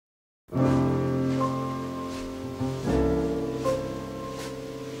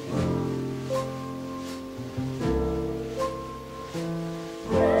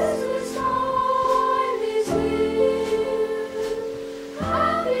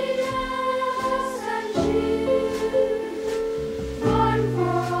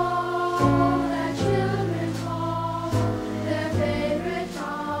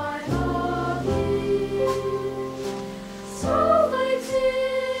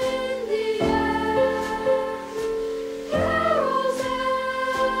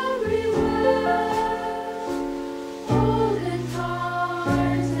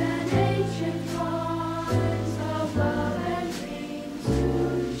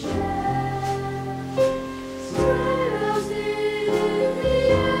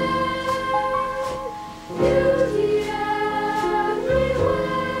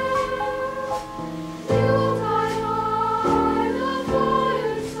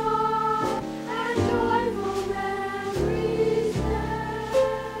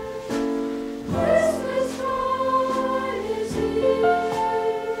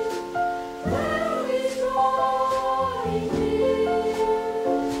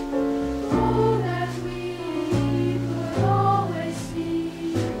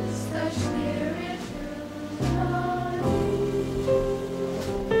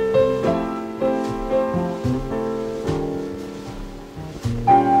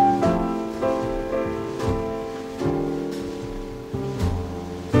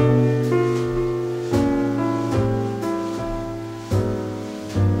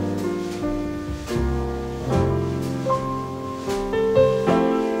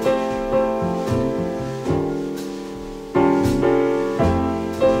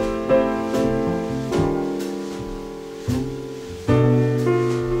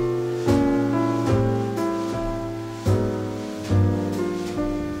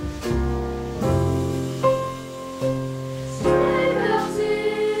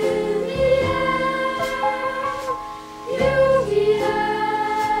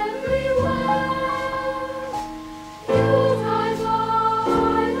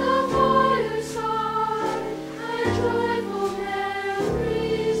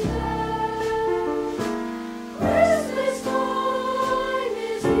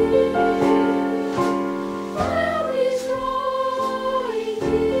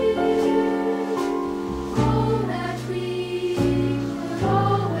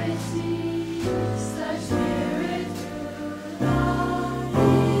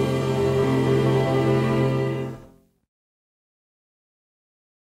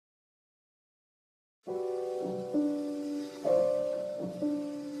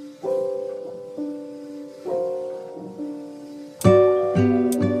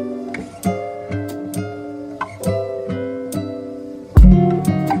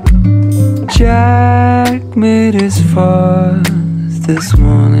Jack made his fuss this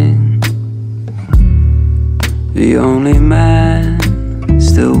morning, the only man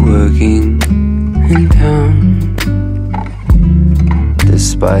still working in town.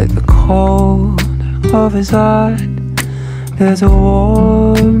 Despite the cold of his heart, there's a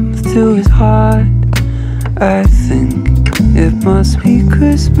warmth to his heart. I think it must be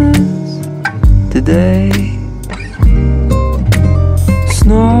Christmas today.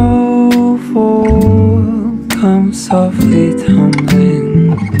 Snowfall comes softly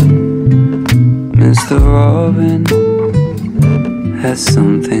tumbling. Mr. Robin has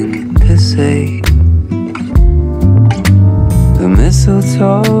something to say. The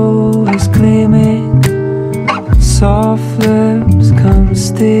mistletoe is gleaming, soft lips come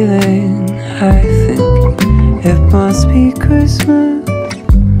stealing. I think it must be Christmas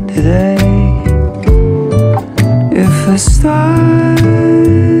today. If the stars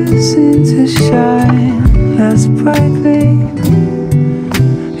seem to shine less brightly,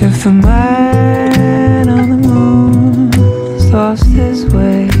 if the man on the moon's lost his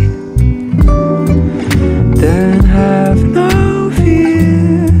way, then have no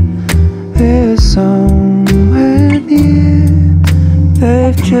fear, there's somewhere near.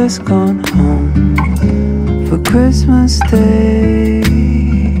 They've just gone home for Christmas Day.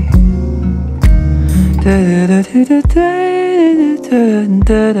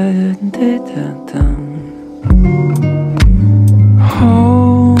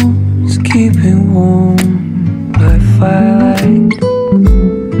 Homes keeping warm by firelight,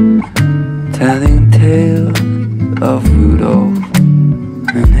 telling tales of Rudolph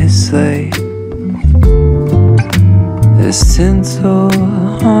and his sleigh. There's tinsel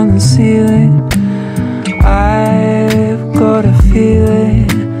on the ceiling, I've got a feeling,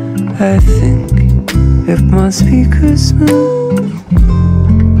 I think it must be Christmas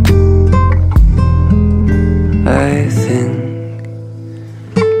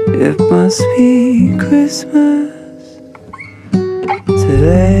It must be Christmas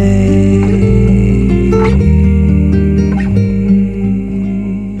today.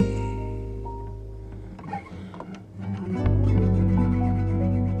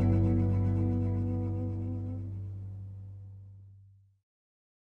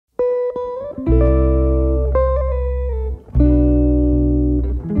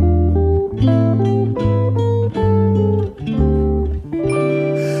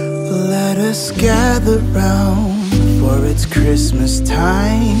 Let us gather round, for it's Christmas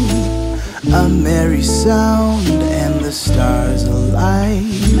time. A merry sound and the stars alight.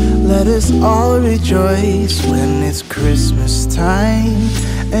 Let us all rejoice when it's Christmas time,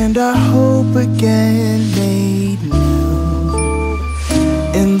 and our hope again made new.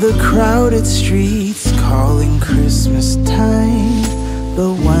 In the crowded streets calling Christmas time,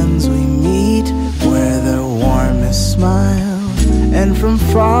 the ones we meet wear their warmest smile. And from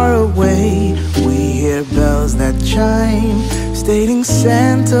far away we hear bells that chime, stating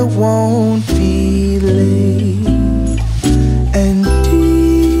Santa won't be late. And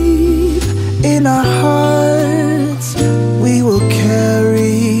deep in our hearts we will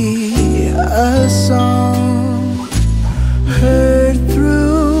carry a song, heard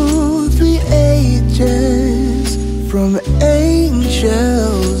through the ages from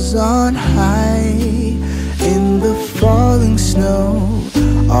angels on high. In the falling snow,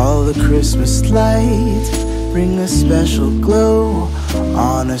 all the Christmas lights bring a special glow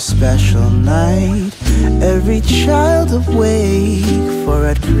on a special night. Every child awake, for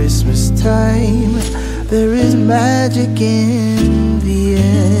at Christmas time there is magic in the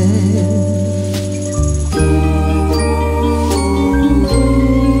air.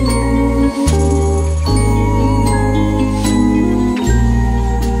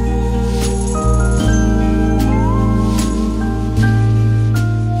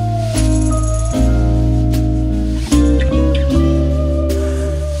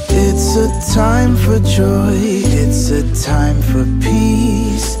 It's a time for joy, it's a time for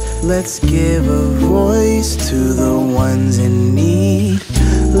peace. Let's give a voice to the ones in need.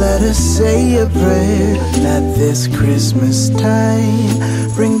 Let us say a prayer that this Christmas time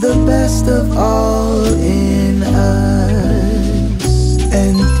bring the best of all in us.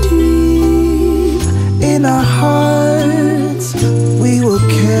 And deep in our hearts we will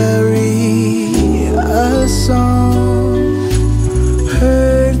carry a song,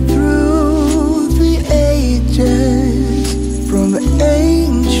 heard through the ages from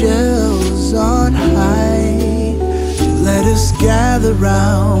angels on high. Let us gather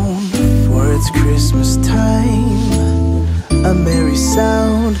round, for it's Christmas time. A merry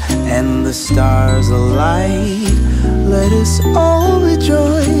sound and the stars alight. Let us all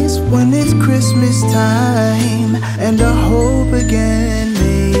rejoice when it's Christmas time, and our hope again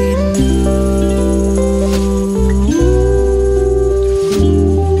made new.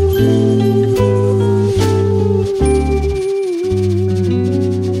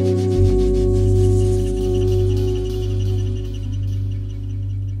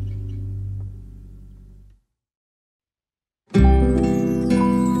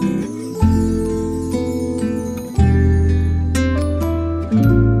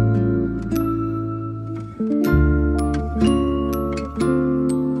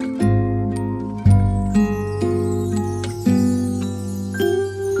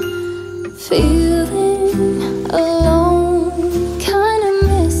 Feeling alone, kinda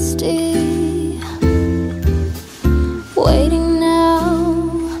misty, waiting now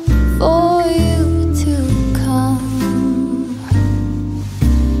for you to come.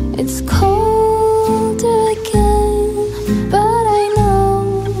 It's cold again, but I know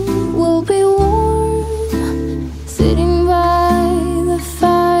we'll be warm, sitting by the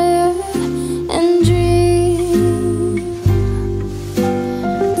fire and dream.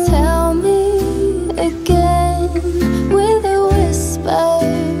 Tell me again with a whisper,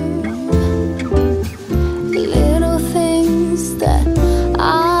 little things that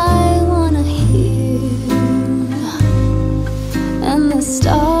I wanna hear, and the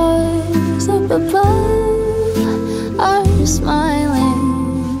stars up above are smiling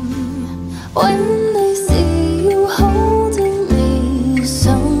when they see you holding me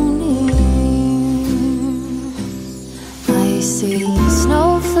so near. I see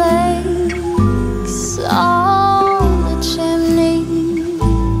snowflakes on the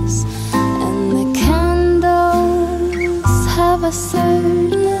chimneys, and the candles have a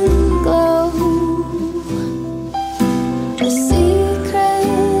certain glow, a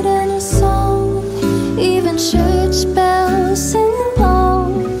secret and a song. Even church bells sing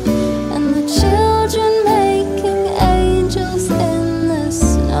along, and the children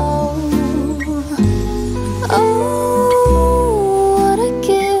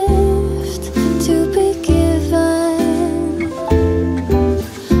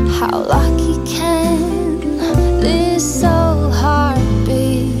lucky can this soul heart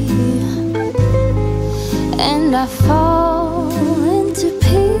be? And I fall into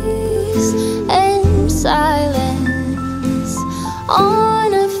peace and silence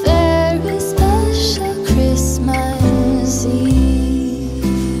on a very special Christmas Eve.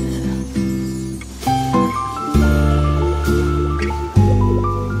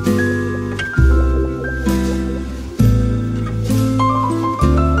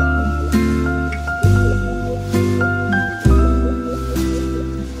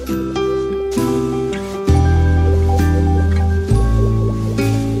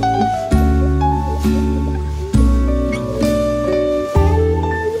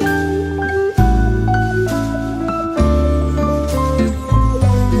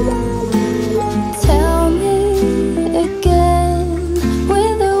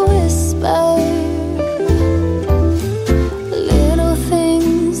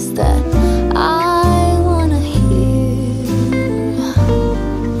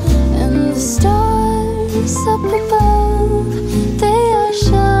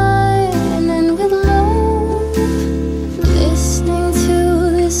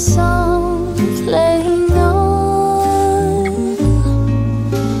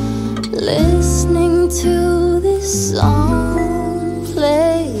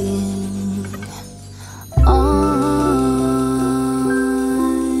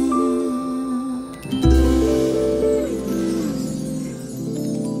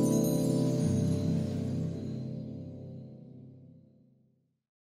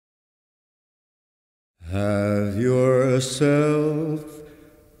 Have yourself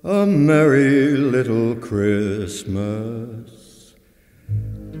a merry little Christmas.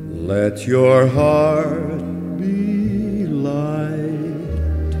 Let your heart be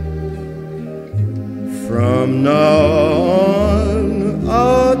light. From now on,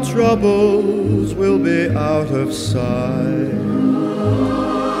 our troubles will be out of sight.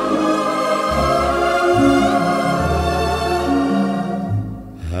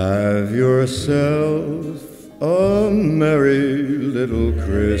 Have yourself a merry little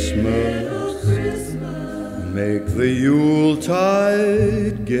Christmas. Make the Yuletide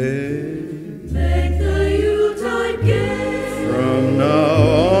gay. Make the Yuletide gay. From now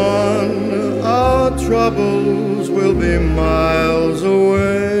on, our troubles will be miles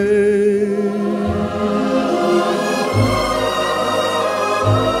away.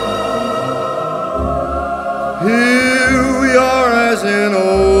 Here we are as in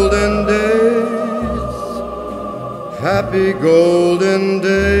olden days, happy golden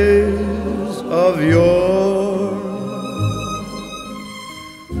days of yore.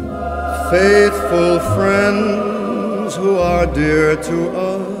 Faithful friends who are dear to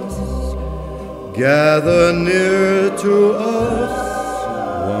us, gather near to us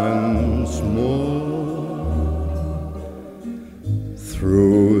once more.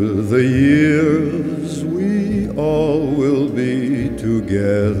 Through the years we all will be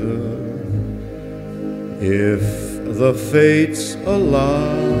together, if the fates allow.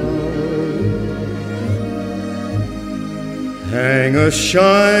 Hang a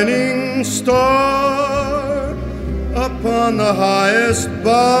shining star upon the highest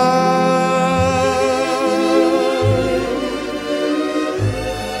bough,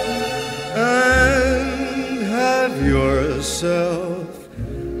 and have yourself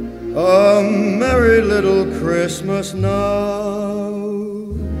a merry little Christmas now.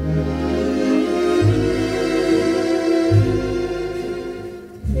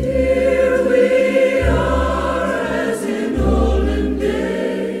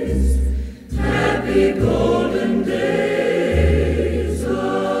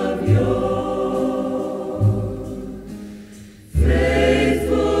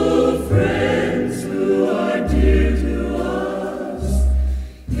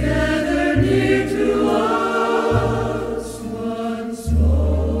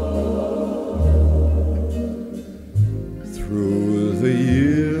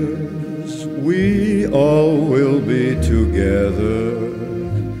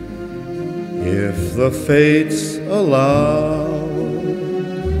 The fates allow.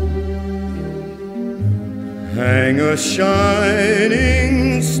 Hang a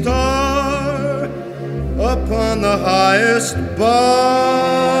shining star upon the highest bough,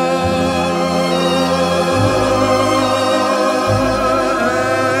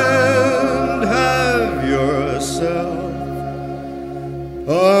 and have yourself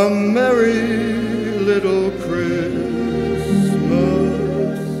a merry little Christmas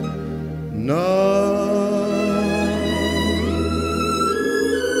now.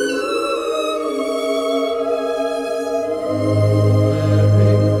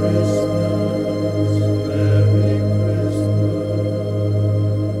 Merry Christmas.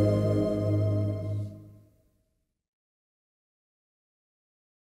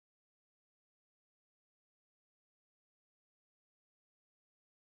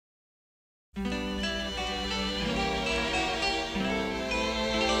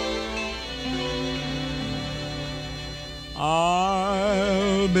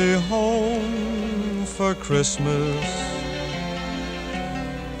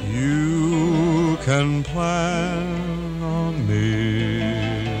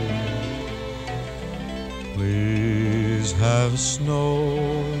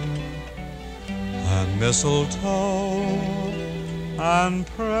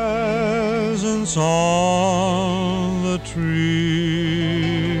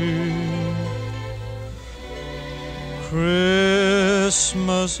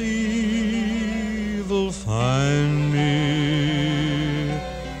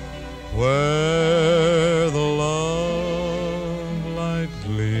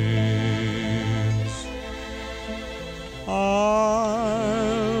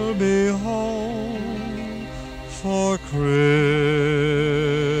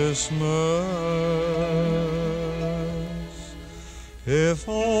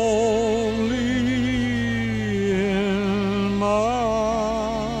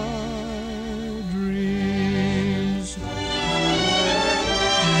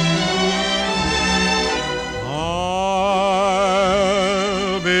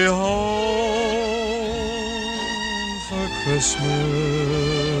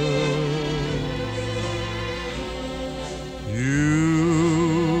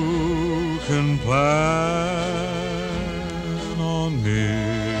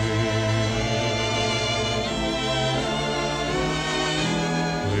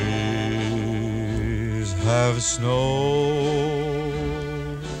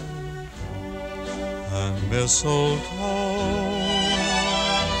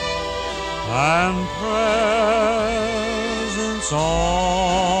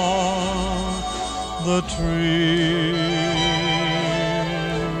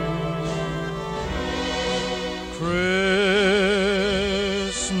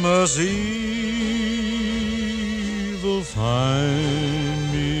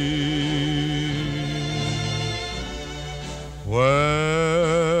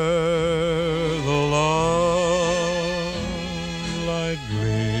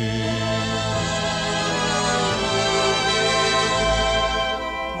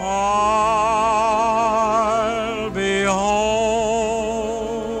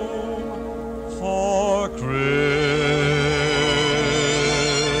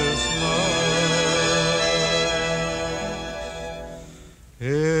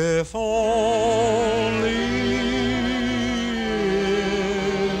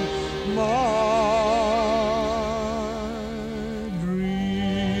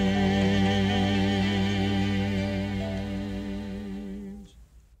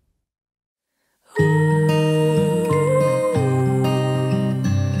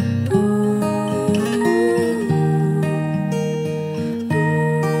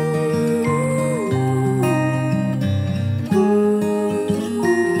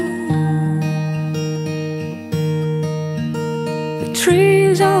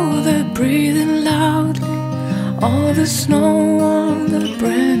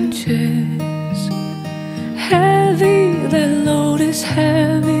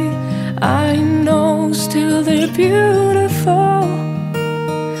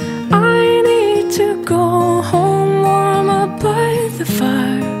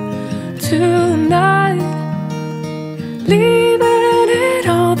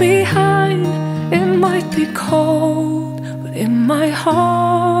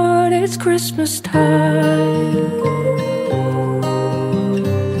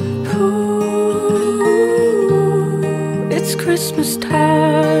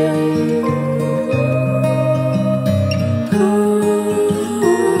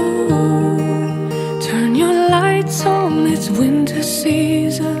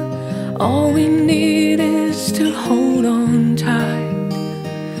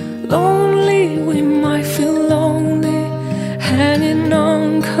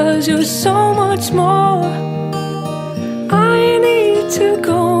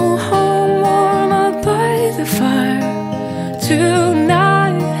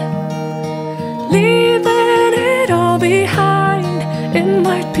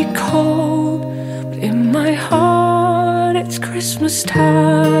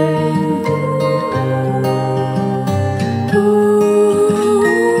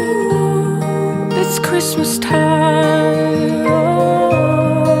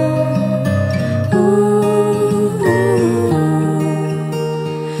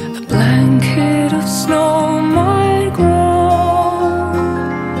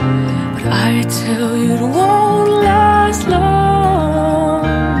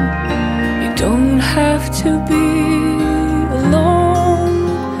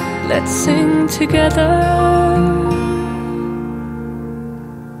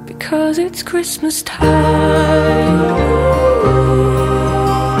 'cause it's Christmas time.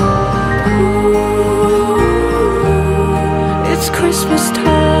 It's Christmas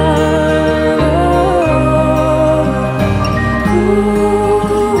time.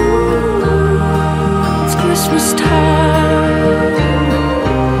 It's Christmas time.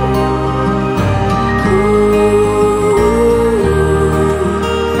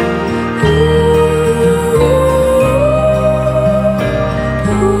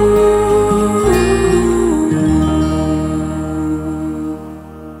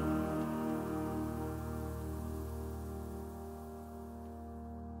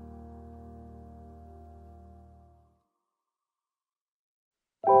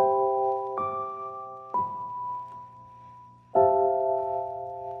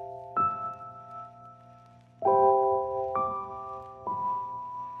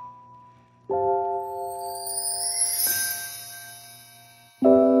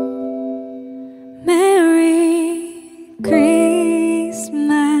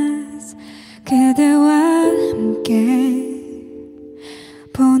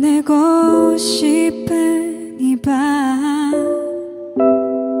 보내고 싶은 이 밤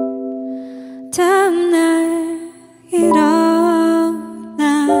다음날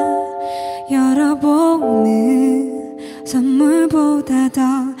일어나 열어보는 선물보다 더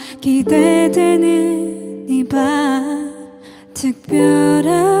기대되는 이 밤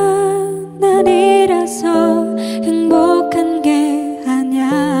특별한 날이라서 행복한 게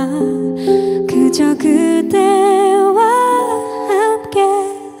아냐 그저 그대와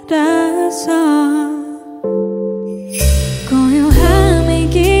함께라서 고요함에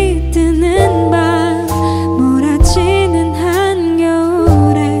깃드는 밤 몰아치는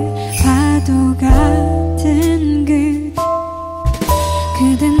한겨울의 파도 같은 그댄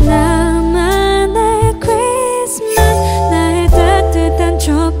나만의 크리스마스 나의 따뜻한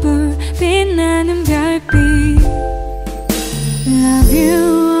촛불 빛나는 별빛 Love you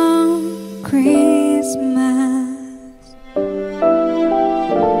on Christmas.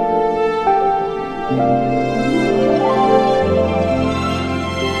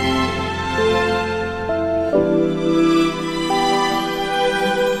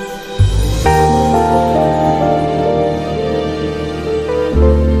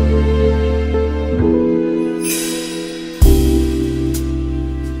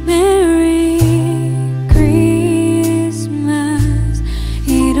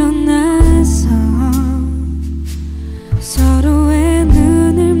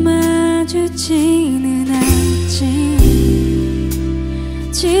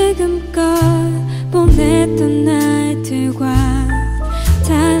 지금껏 보냈던 날들과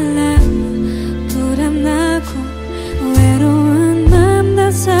달라 불안하고 외로운 맘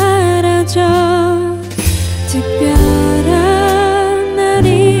다 사라져 특별한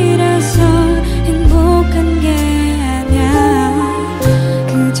날이라서 행복한 게 아냐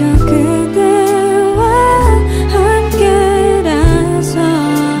그저 그대와 함께라서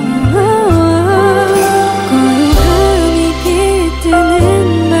고요함이 깃드는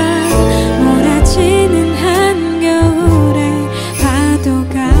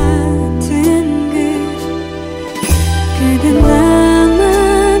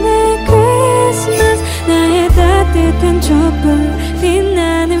촛불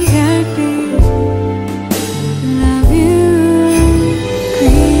빛나는 별빛 Love you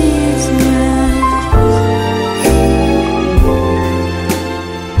Christmas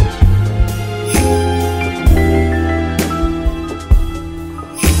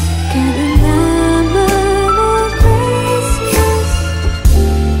그대 나만의 Christmas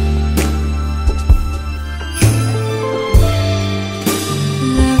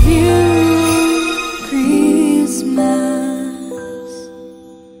Love you Christmas.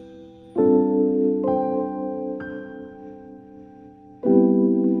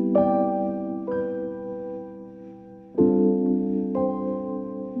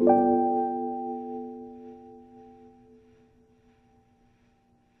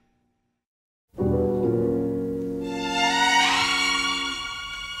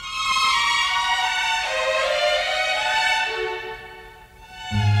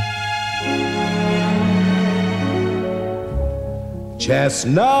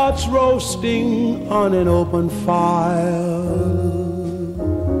 Chestnuts roasting on an open fire,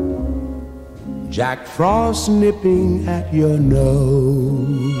 Jack Frost nipping at your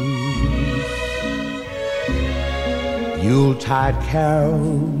nose, Yuletide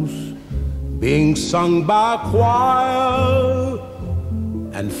carols being sung by a choir,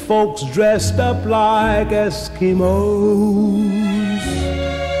 and folks dressed up like Eskimos.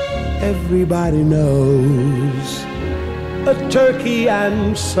 Everybody knows a turkey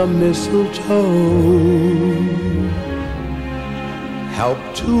and some mistletoe help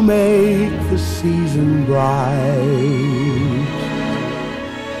to make the season bright.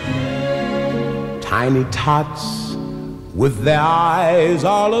 Tiny tots with their eyes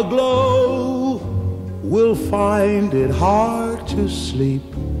all aglow will find it hard to sleep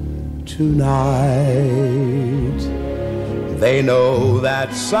tonight. They know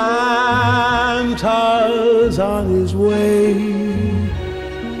that Santa's on his way.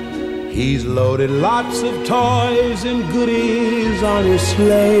 He's loaded lots of toys and goodies on his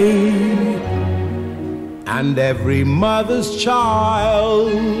sleigh. And every mother's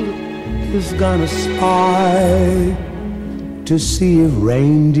child is gonna spy to see if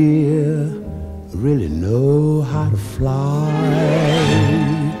reindeer really know how to fly.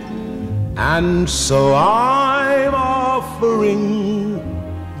 And so I'm offering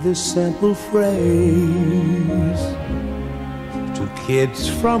this simple phrase to kids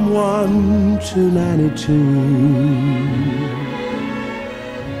from 1 to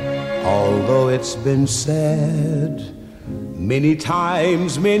 92. Although it's been said many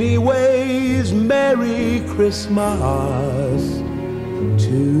times, many ways, Merry Christmas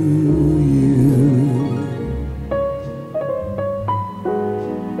to you.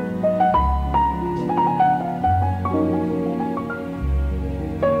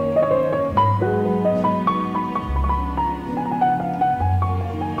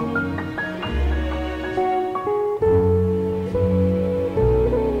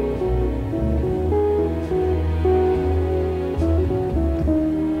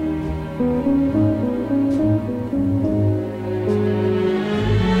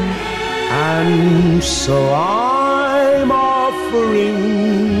 So I'm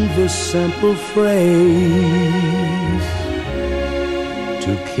offering this simple phrase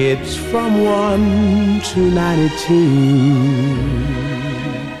to kids from 1 to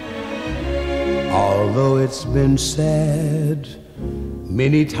 92. Although it's been said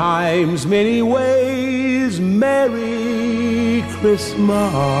many times, many ways, Merry Christmas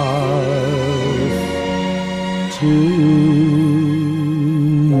to you.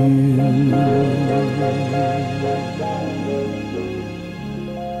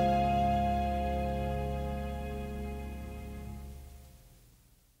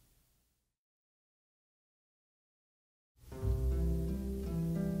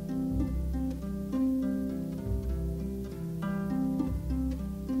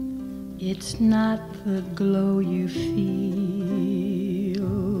 It's not the glow you feel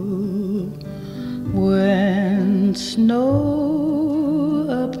when snow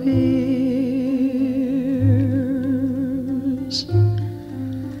appears.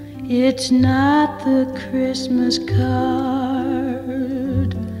 It's not the Christmas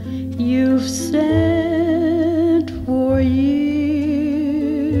card you've sent for years.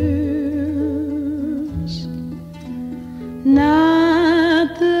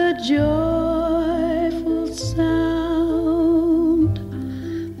 Not the joyful sound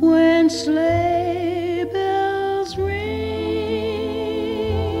when sleigh bells ring,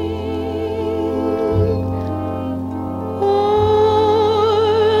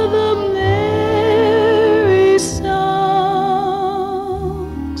 or the merry songs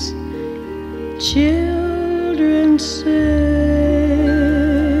children sing.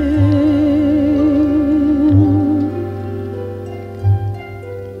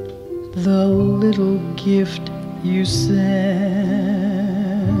 The little gift you send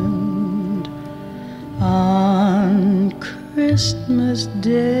on Christmas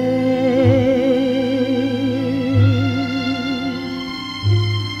Day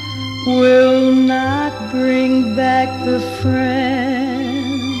will not bring back the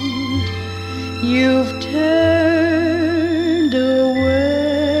friend you've turned away.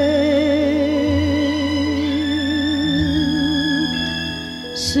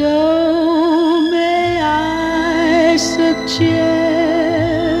 So may I suggest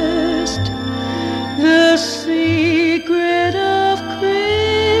the secret of Christmas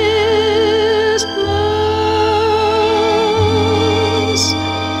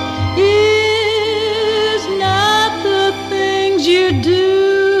is not the things you do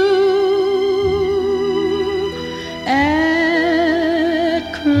at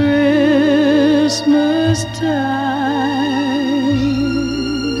Christmas time,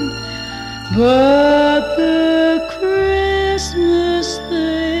 but the Christmas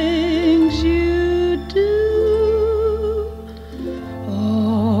things you do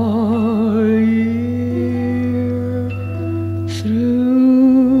all year through.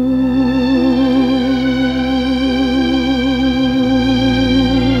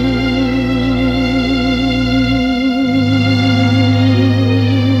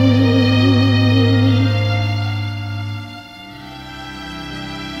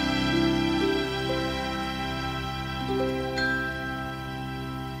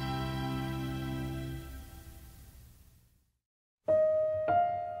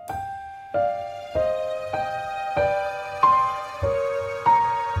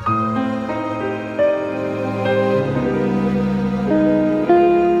 The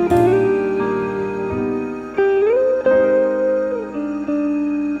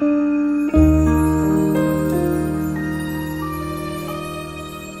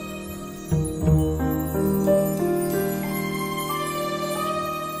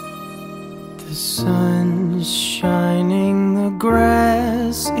sun's shining, the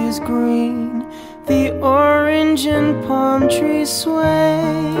grass is green, the orange and palm trees sway.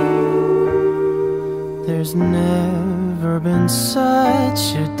 There's never been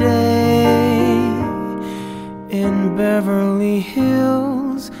such a day in Beverly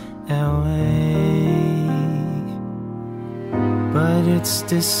Hills, LA. But it's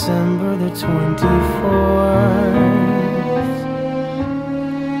December the 24th,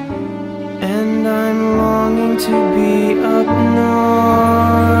 and I'm longing to be up north.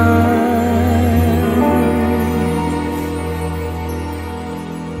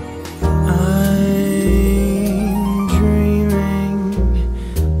 I'm dreaming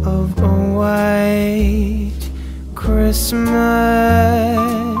of a white Christmas,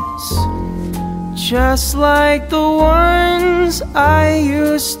 just like the ones I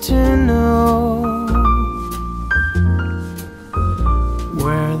used to know,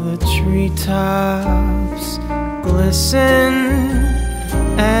 where the treetops glisten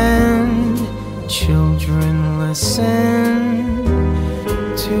and children listen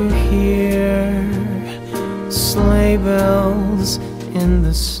to hear sleigh bells in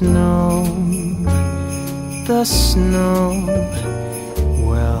the snow. The snow,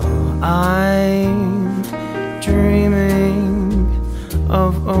 well, I'm dreaming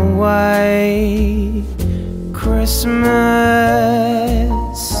of a white Christmas.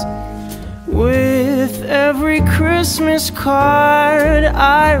 With every Christmas card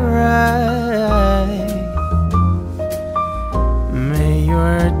I write, may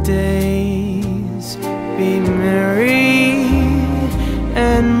your days be merry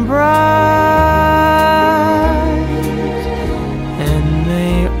and bright, and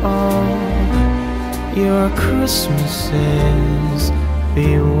may all your Christmases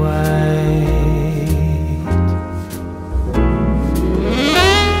be white.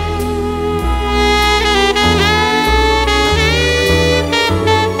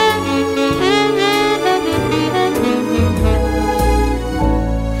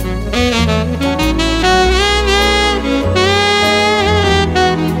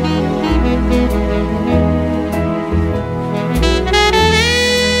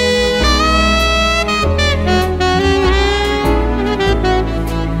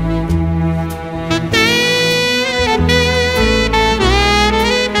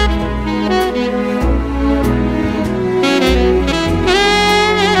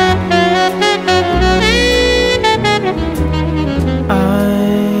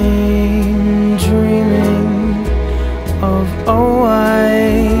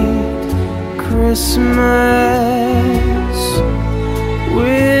 Christmas,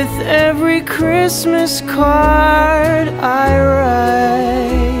 with every Christmas card I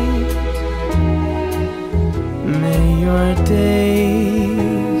write, may your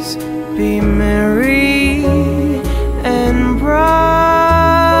days be merry and bright,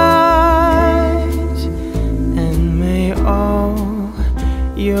 and may all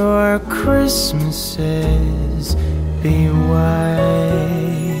your Christmases be white.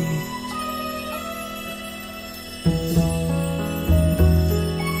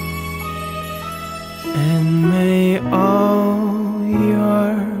 And may all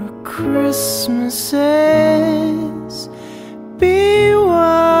your Christmases be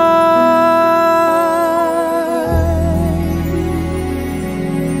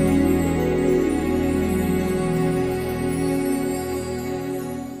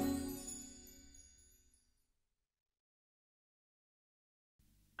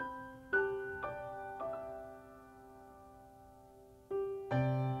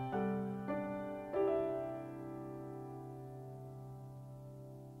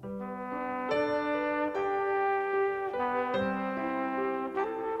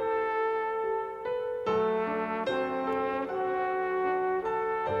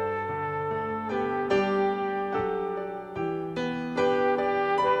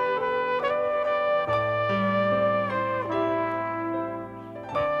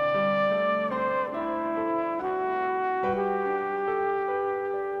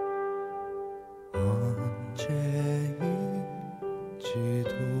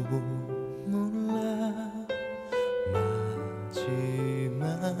언제일지도 몰라 마지막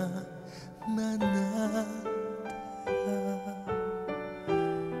만남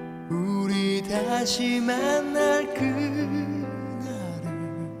우리 다시 만날 그날을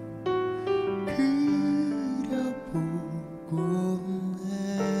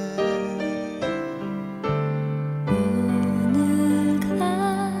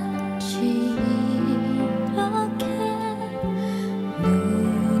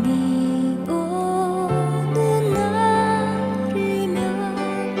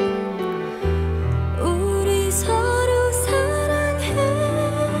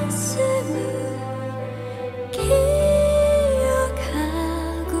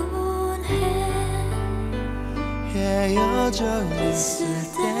헤어져 있을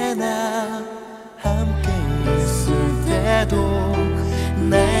때나 함께 있을 때도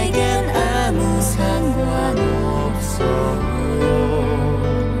내겐 아무 상관없어요.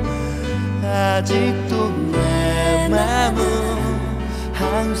 아직도 내 맘은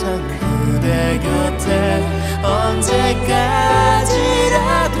항상 그대 곁에 언제까지라도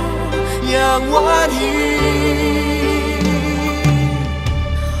영원히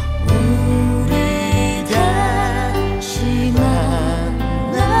우리 다시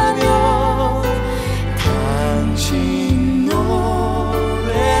만나면 당신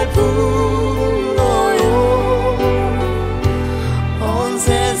노래 불러요. 온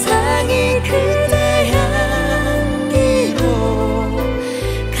세상이 그대 향기로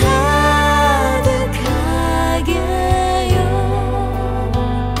가득하게요.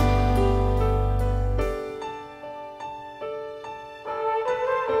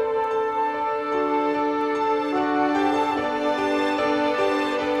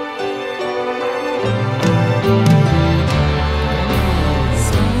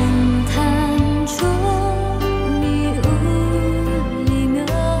 성탄종이 울리면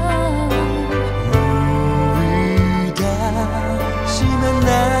우리 다시 만나요.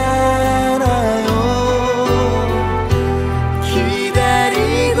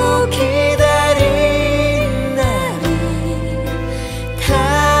 기다리고 기다린 날이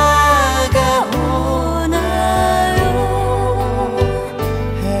다가오나요.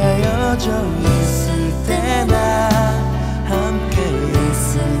 헤어져 있을 때나 함께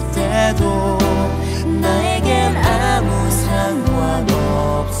있을 때도 나에겐 아무 상관없어요.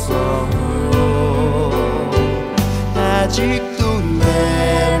 아직도